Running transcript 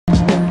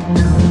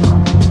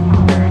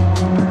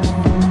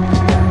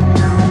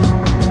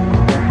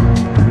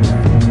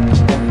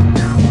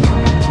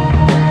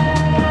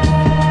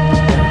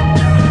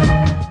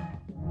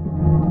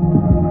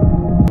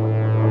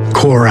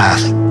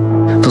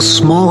Korath, the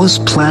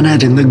smallest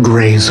planet in the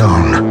gray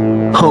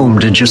zone, home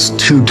to just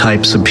two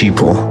types of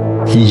people,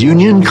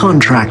 union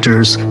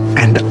contractors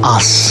and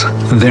us,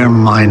 their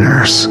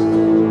miners.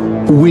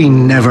 We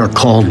never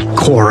called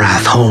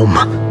Korath home.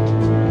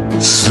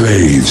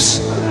 Slaves.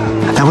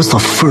 That was the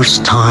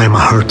first time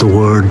I heard the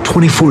word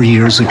 24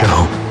 years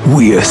ago.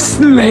 We're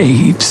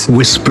slaves,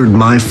 whispered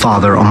my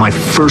father on my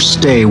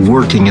first day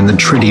working in the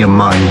tritium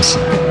mines.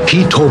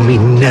 He told me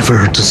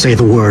never to say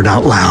the word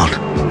out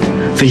loud.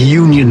 The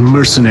Union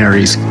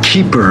mercenaries,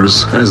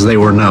 keepers as they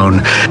were known,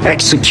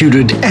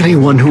 executed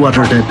anyone who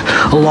uttered it,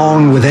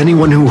 along with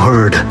anyone who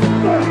heard.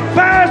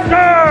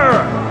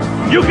 Faster!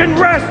 You can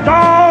rest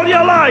all you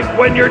like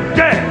when you're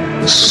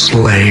dead!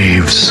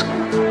 Slaves.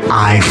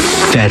 I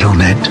fed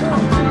on it.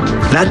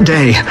 That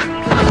day,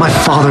 my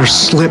father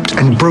slipped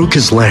and broke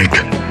his leg.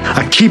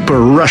 A keeper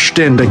rushed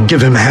in to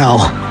give him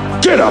hell.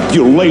 Get up,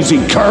 you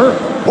lazy cur,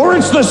 or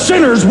it's the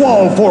sinner's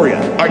wall for you.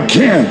 I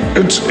can't.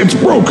 It's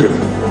broken.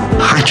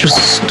 I just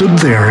stood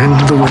there in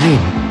the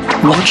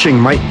rain, watching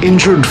my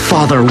injured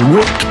father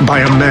whipped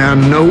by a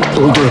man no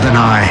older than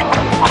I.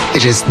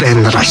 It is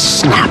then that I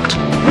snapped.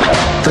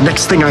 The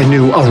next thing I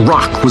knew, a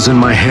rock was in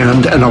my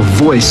hand and a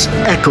voice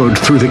echoed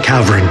through the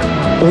cavern.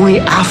 Only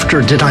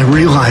after did I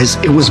realize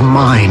it was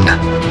mine.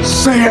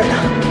 Say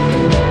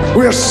it!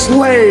 We're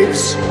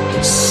slaves!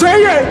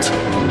 Say it!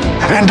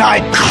 And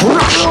I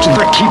crushed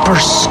the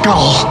keeper's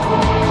skull.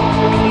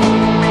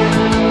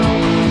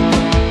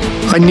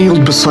 I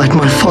kneeled beside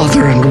my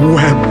father and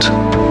wept.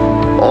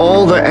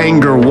 All the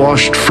anger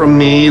washed from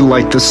me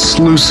like the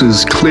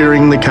sluices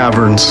clearing the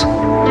caverns.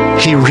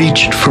 He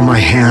reached for my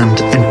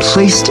hand and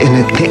placed in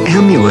it the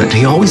amulet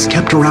he always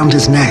kept around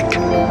his neck.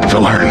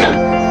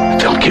 Valern,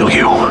 they'll kill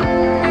you.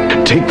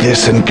 Take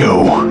this and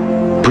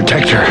go.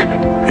 Protect her,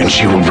 and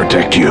she will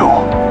protect you.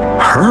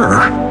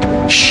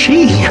 Her?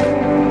 She?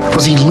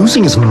 Was he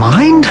losing his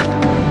mind?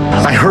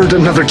 I heard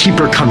another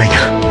keeper coming.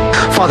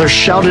 Father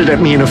shouted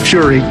at me in a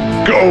fury.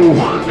 Go!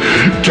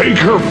 Take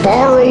her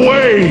far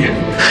away!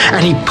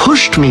 And he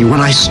pushed me when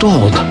I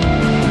stalled.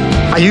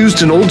 I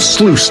used an old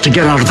sluice to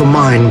get out of the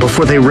mine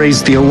before they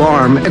raised the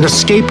alarm and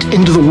escaped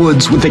into the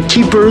woods with the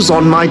keepers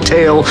on my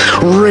tail,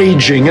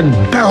 raging and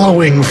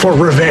bellowing for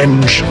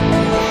revenge.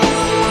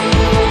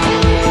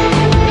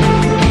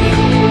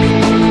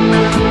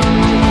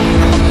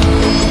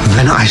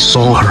 Then I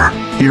saw her,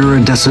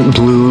 iridescent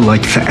blue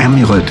like the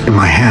amulet in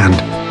my hand.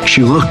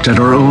 She looked at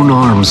her own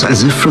arms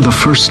as if for the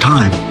first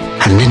time,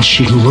 and then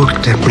she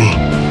looked at me.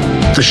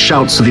 The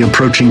shouts of the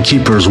approaching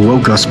keepers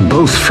woke us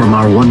both from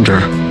our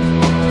wonder.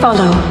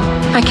 Follow.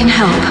 I can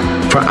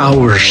help. For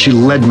hours she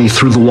led me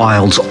through the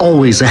wilds,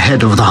 always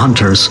ahead of the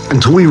hunters,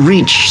 until we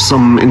reached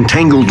some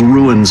entangled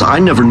ruins I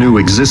never knew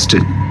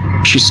existed.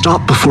 She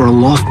stopped before a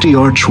lofty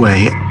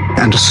archway,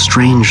 and a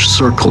strange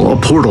circle,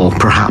 a portal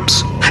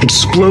perhaps,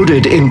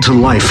 exploded into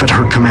life at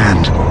her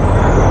command.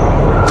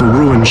 The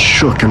ruins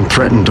shook and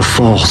threatened to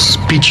fall.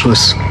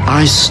 Speechless,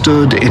 I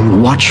stood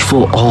in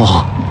watchful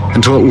awe,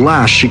 until at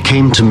last she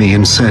came to me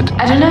and said,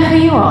 I don't know who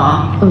you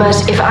are,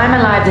 but if I'm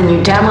alive, then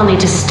you damn well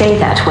need to stay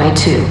that way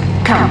too.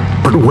 Come.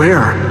 But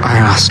where? I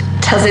asked.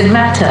 Does it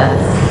matter?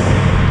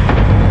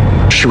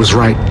 She was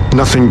right.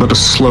 Nothing but a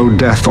slow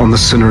death on the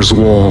sinner's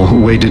wall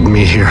awaited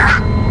me here.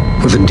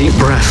 With a deep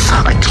breath,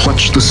 I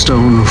clutched the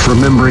stone,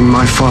 remembering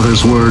my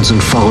father's words,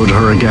 and followed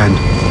her again.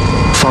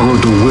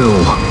 Followed a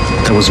will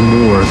that was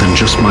more than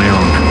just my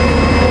own.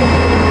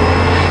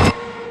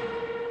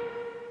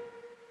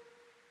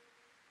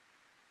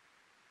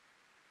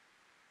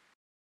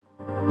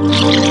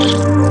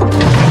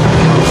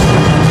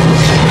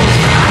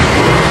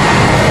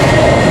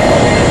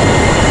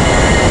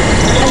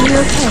 Are you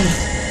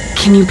okay?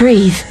 Can you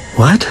breathe?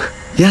 What?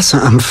 Yes,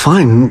 I'm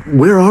fine.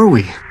 Where are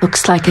we?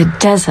 Looks like a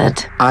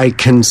desert. I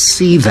can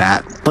see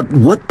that, but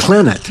what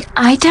planet?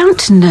 I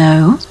don't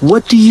know.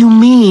 What do you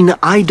mean,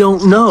 I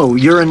don't know?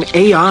 You're an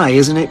AI,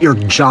 isn't it your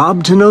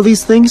job to know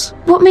these things?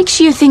 What makes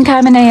you think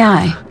I'm an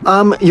AI?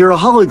 You're a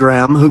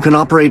hologram who can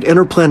operate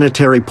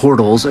interplanetary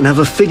portals and have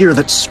a figure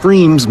that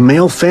screams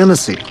male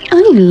fantasy. Oh,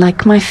 you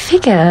like my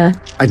figure.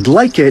 I'd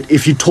like it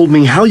if you told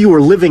me how you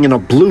were living in a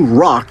blue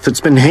rock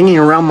that's been hanging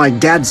around my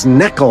dad's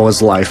neck all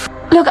his life.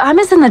 Look, I'm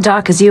as in the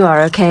dark as you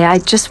are, okay? I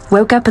just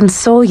woke up and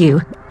saw you.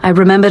 I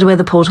remembered where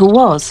the portal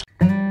was.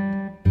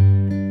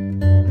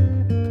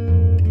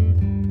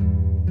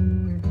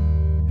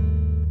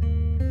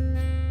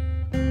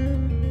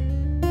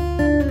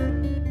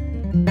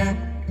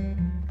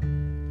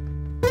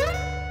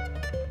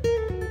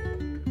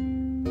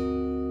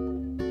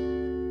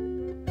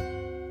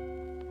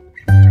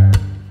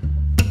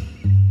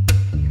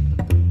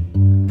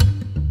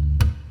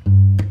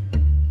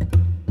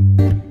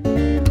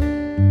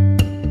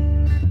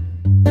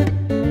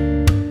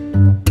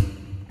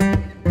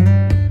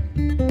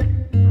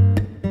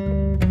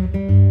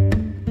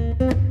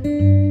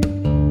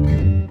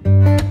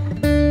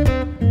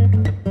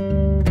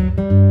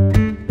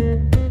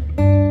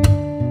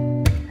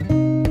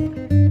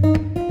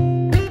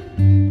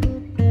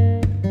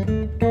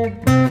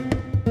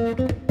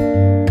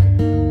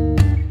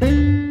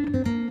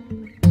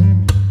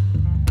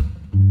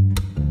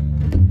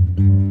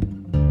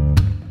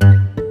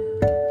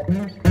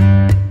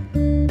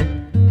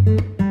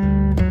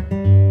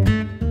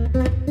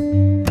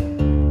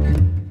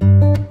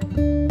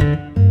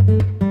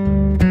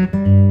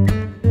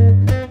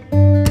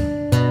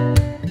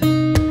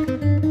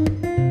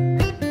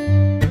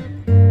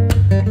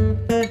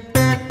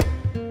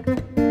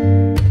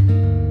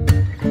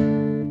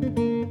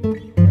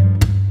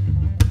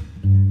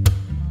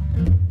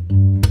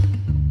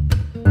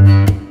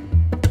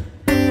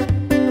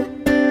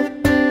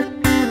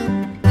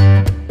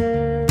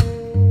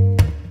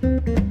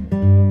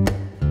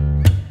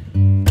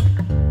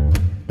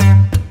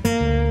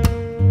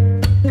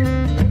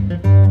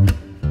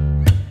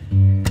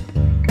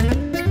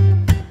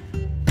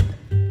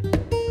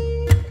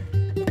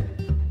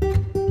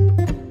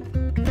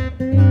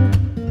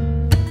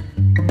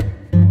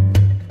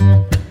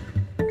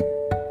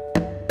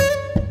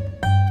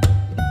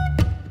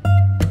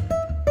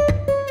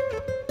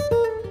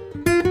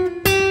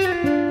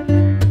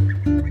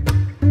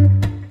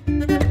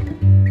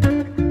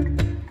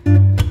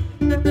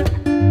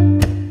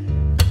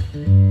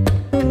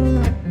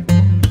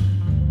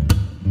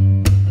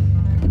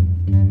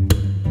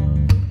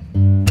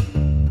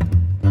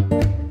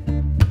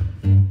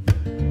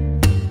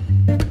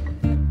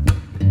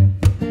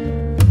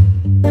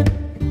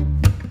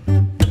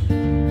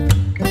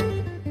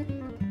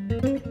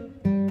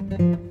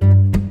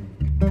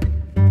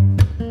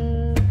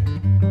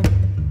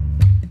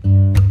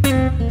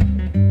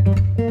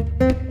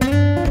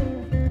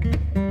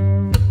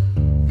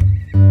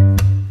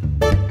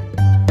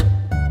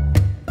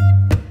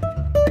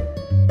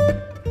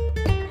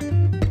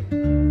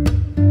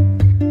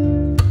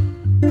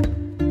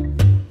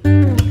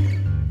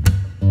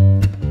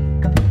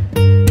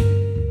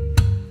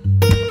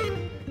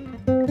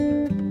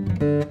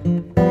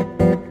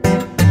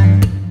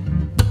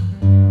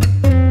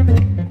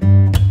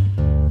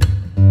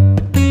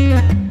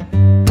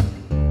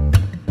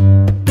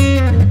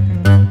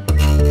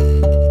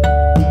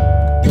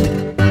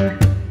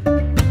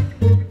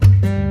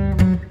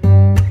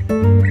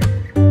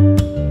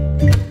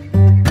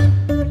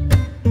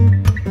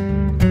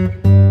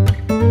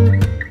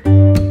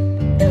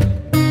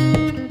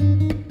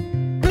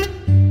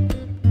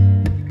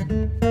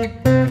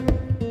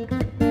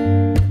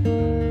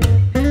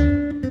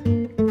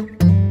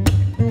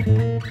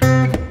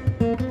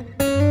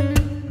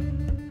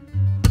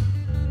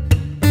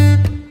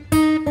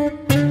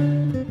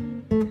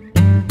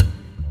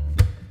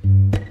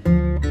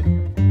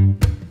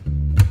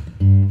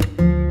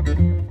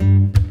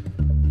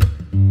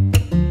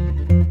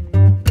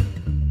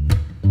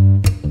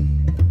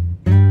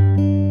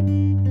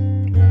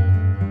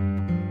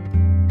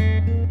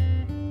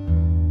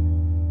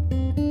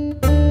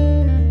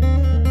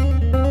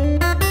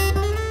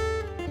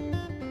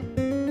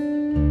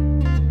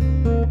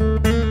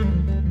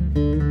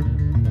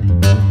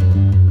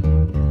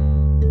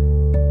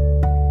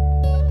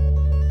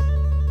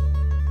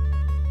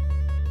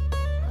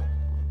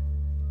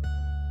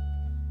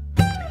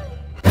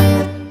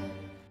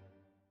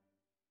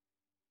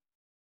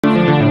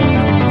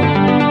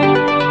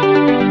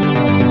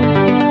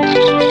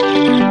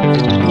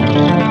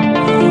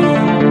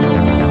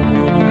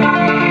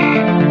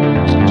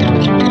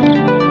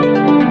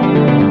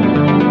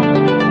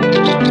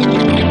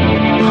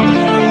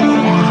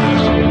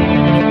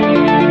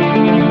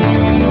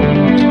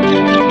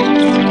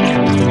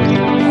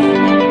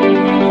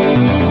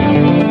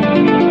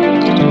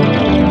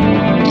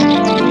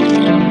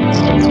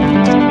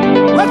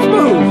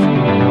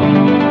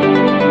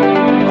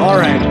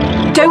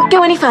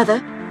 go any further.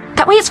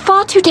 That way it's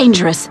far too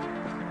dangerous.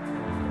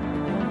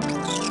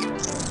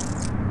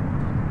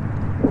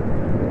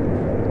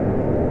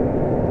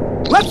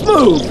 Let's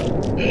move!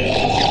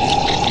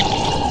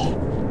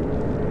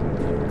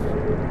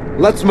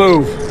 Let's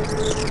move.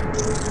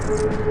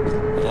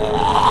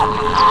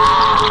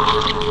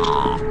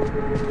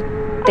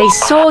 They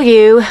saw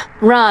you.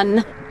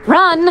 Run.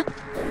 Run!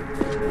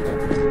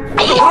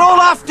 They're all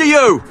after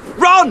you!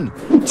 Run!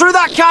 Through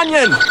that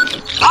canyon!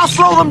 I'll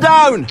slow them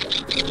down!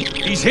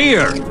 He's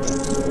here.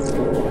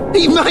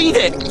 He made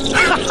it!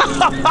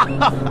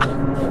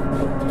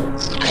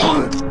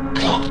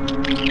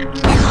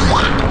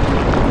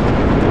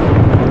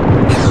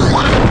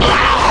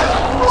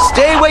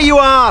 Stay where you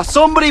are!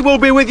 Somebody will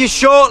be with you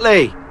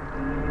shortly!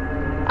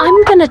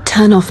 I'm gonna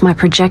turn off my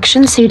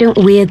projection so you don't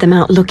weird them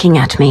out looking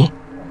at me.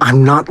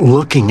 I'm not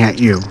looking at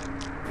you.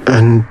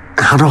 And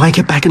how do I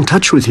get back in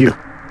touch with you?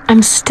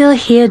 I'm still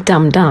here,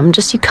 dum-dum,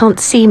 just you can't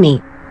see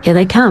me. Here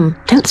they come.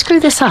 Don't screw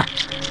this up.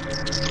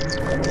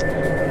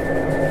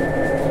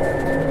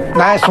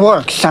 Nice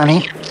work,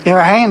 Sonny.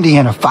 You're handy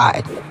in a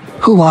fight.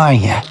 Who are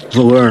you?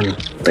 Valern,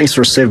 thanks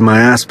for saving my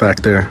ass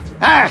back there.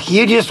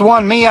 You just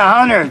won me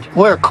 100.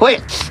 We're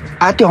quits.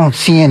 I don't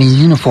see any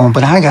uniform,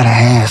 but I gotta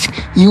ask.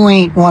 You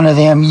ain't one of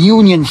them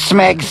union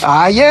smegs,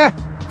 are ya?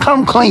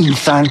 Come clean,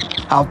 son.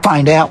 I'll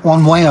find out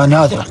one way or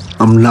another.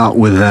 I'm not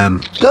with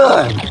them.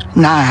 Good.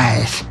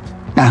 Nice.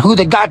 Now who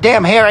the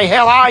goddamn hairy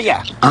hell are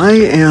ya? I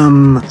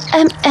am...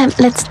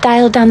 Let's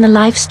dial down the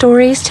life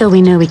stories till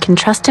we know we can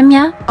trust him,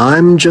 yeah?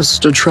 I'm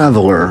just a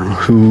traveler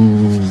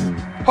who...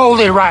 Hold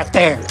it right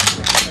there.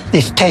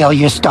 This tale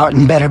you're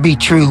starting better be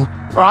true,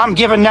 or I'm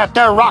giving that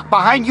there rock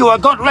behind you a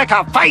good lick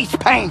of face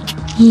paint.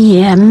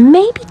 Yeah,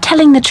 maybe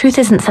telling the truth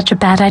isn't such a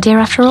bad idea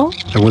after all.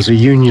 I was a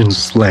Union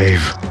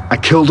slave. I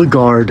killed a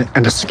guard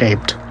and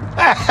escaped.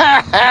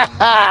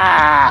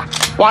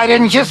 Why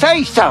didn't you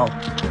say so?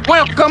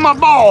 Welcome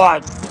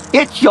aboard.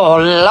 It's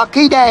your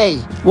lucky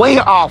day.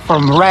 We're off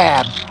from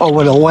Rab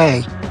over the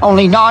way.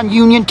 Only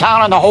non-union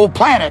town on the whole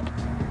planet.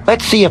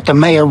 Let's see if the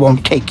mayor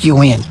won't take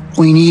you in.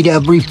 We need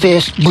every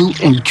fist, boot,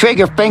 and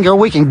trigger finger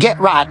we can get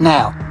right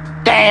now.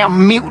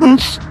 Damn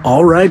mutants!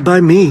 All right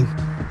by me.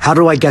 How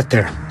do I get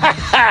there?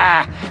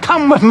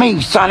 Come with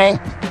me, Sonny.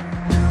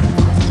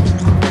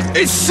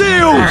 It's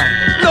sealed!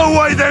 No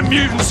way them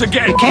mutants are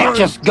getting You can't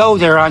just go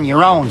there on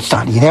your own,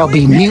 Sonny. There'll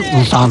be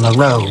mutants on the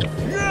road.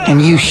 Can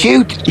you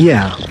shoot?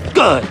 Yeah.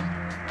 Good.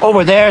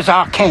 Over there's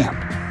our camp.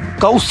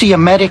 Go see a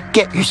medic,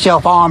 get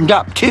yourself armed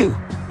up, too.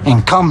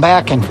 And come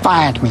back and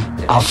find me.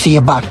 I'll see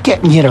about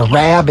getting you to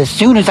Rab as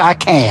soon as I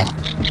can.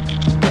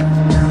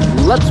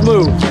 Let's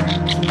move.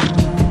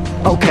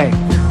 Okay.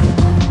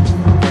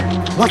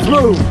 Let's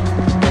move.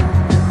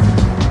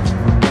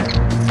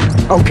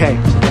 Okay.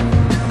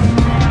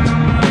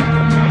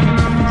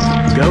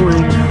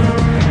 Going.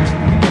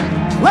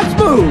 Let's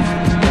move.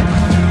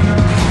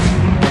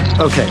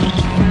 Okay.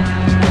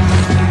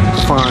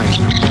 Fine.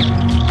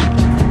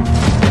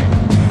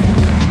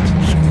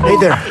 Hey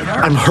there.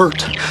 I'm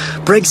hurt.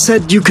 Breg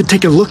said you could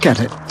take a look at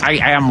it. I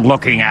am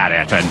looking at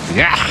it, and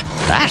yeah,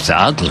 that's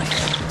ugly.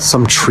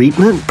 Some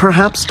treatment,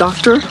 perhaps,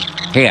 Doctor?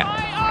 Here,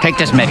 take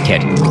this med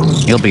kit.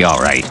 You'll be all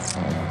right.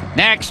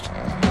 Next.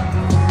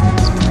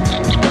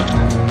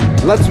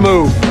 Let's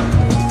move.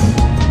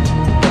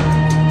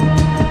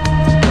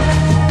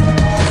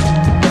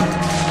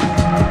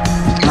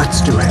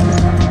 Let's do it.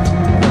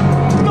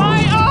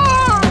 My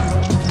arm!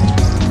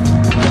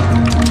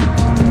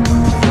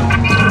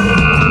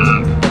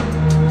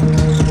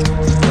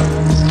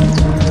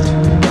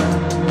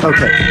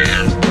 Okay.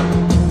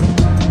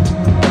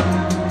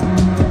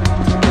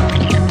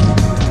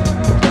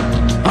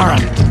 All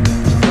right.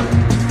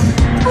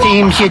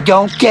 Seems you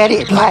don't get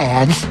it,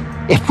 lads.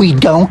 If we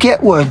don't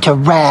get word to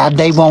Rab,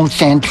 they won't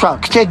send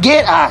trucks to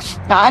get us.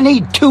 Now, I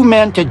need 2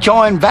 men to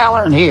join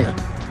Valern here.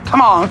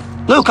 Come on,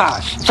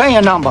 Lucas, say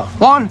a number.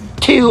 1,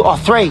 2, or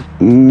 3.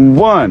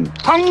 1.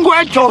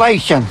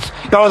 Congratulations,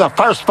 you're the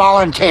first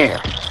volunteer.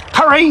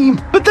 Kareem,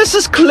 But this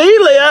is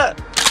clearly a...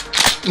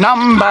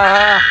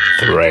 number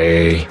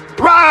 3.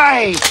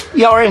 Right,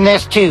 you're in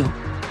this too.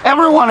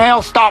 Everyone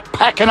else start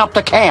packing up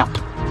the camp.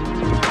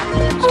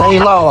 Stay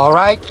low, all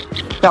right?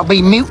 There'll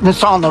be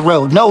mutants on the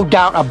road, no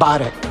doubt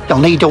about it. You'll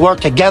need to work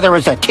together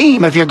as a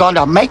team if you're going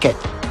to make it.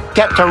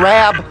 Get to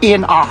Rab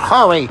in a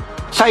hurry.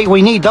 Say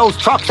we need those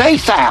trucks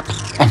ASAP.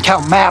 And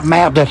tell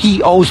Mab that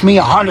he owes me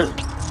 100.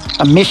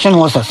 The mission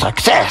was a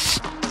success.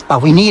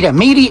 But we need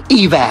immediate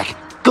evac.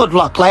 Good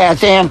luck,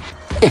 lads, and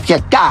if you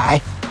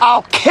die,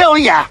 I'll kill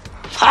ya.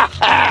 Ha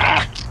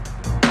ha!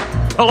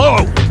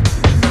 Hello!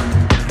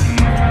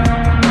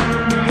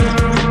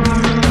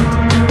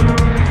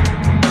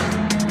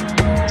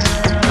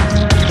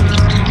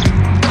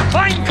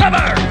 Find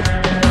cover!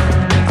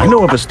 I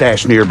know of a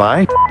stash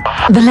nearby.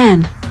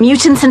 Valern,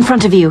 mutants in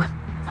front of you.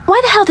 Why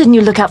the hell didn't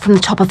you look out from the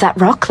top of that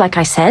rock, like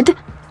I said?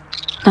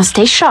 Now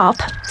stay sharp,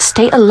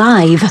 stay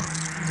alive.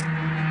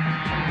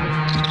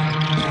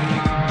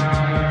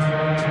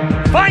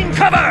 Find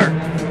cover!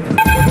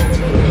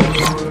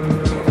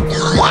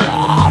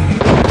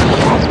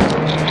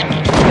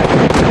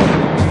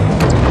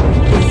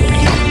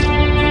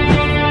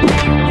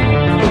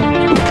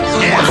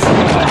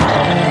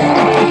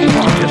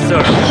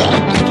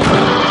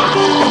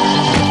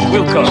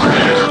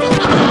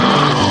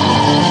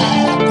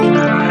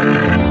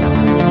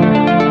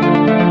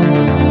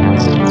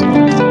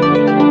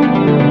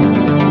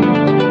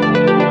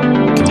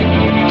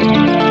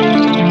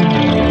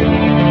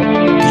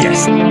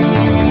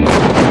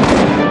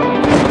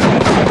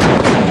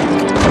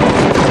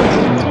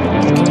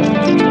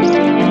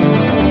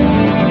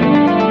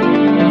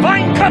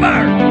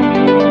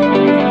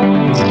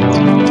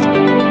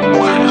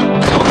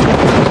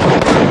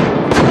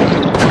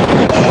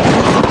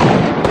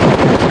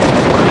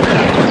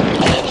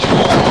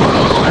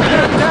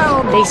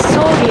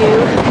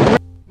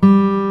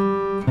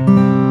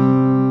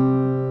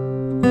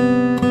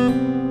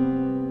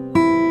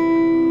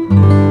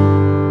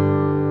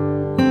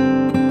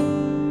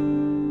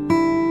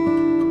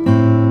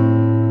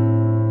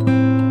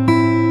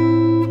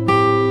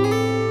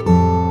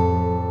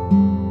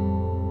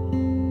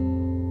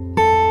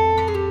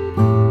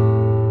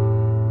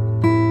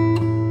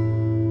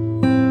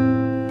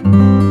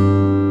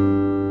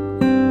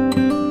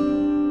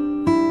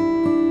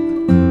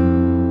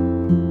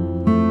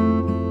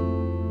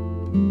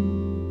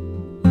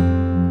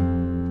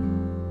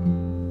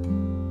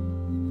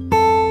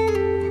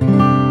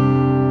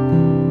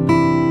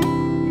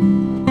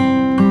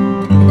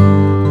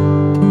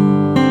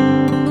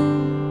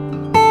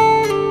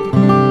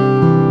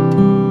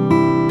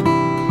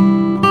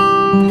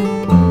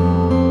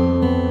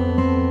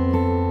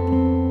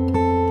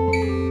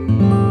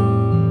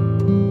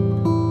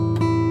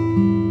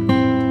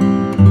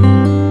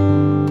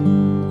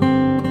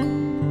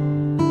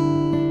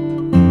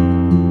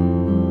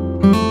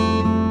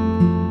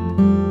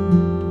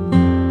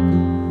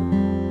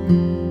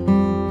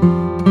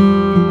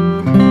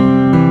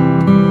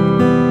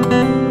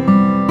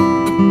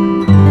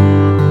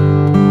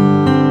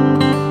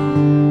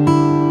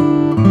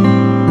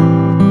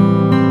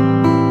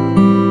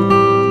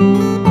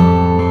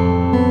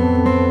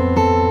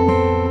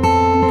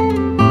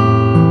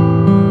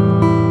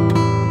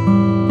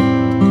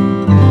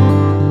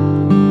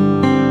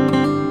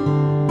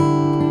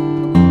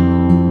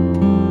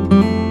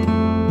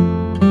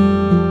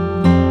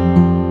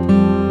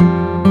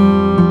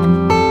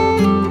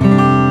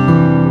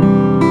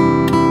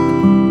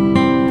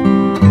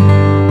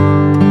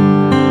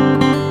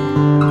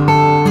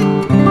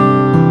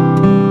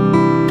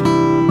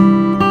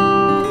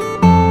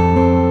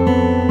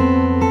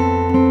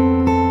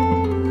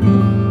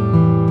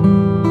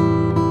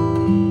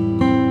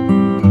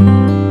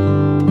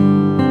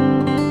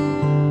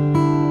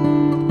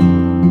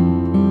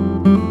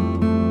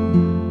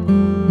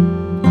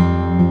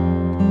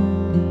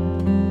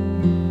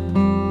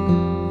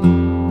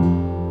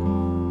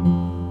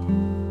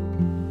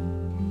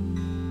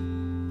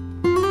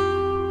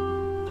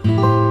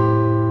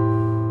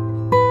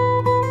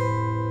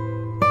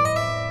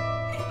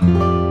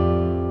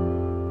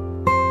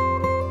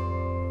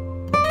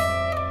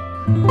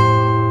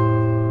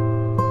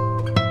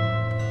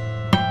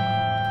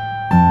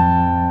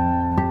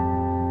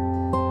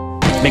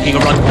 taking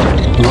a run for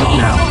it. What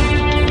now?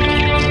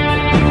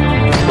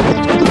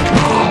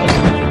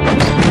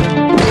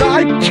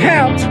 I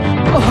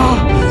can't!